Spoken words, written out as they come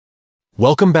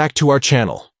Welcome back to our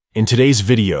channel. In today's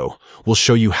video, we'll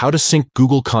show you how to sync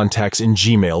Google Contacts in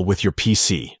Gmail with your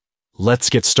PC. Let's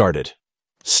get started.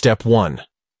 Step 1.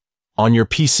 On your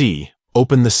PC,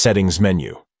 open the Settings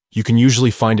menu. You can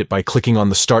usually find it by clicking on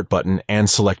the Start button and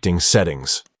selecting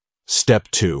Settings. Step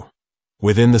 2.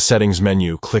 Within the Settings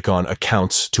menu, click on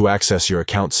Accounts to access your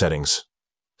account settings.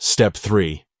 Step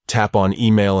 3. Tap on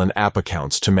Email and App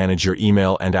Accounts to manage your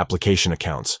email and application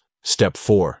accounts. Step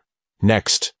 4.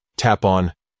 Next, tap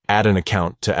on Add an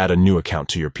Account to add a new account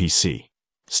to your PC.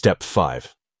 Step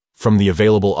 5. From the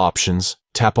available options,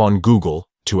 tap on Google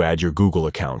to add your Google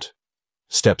account.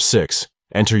 Step 6.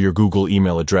 Enter your Google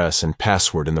email address and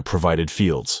password in the provided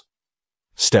fields.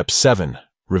 Step 7.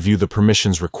 Review the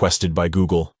permissions requested by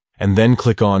Google, and then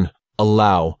click on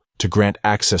Allow to grant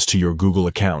access to your Google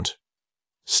account.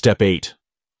 Step 8.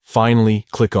 Finally,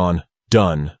 click on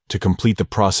Done to complete the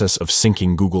process of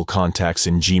syncing Google Contacts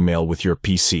in Gmail with your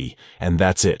PC, and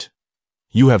that's it.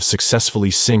 You have successfully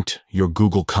synced your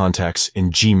Google Contacts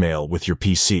in Gmail with your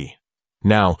PC.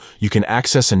 Now, you can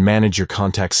access and manage your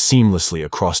contacts seamlessly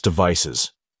across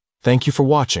devices. Thank you for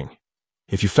watching.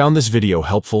 If you found this video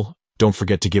helpful, don't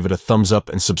forget to give it a thumbs up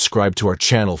and subscribe to our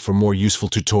channel for more useful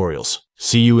tutorials.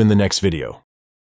 See you in the next video.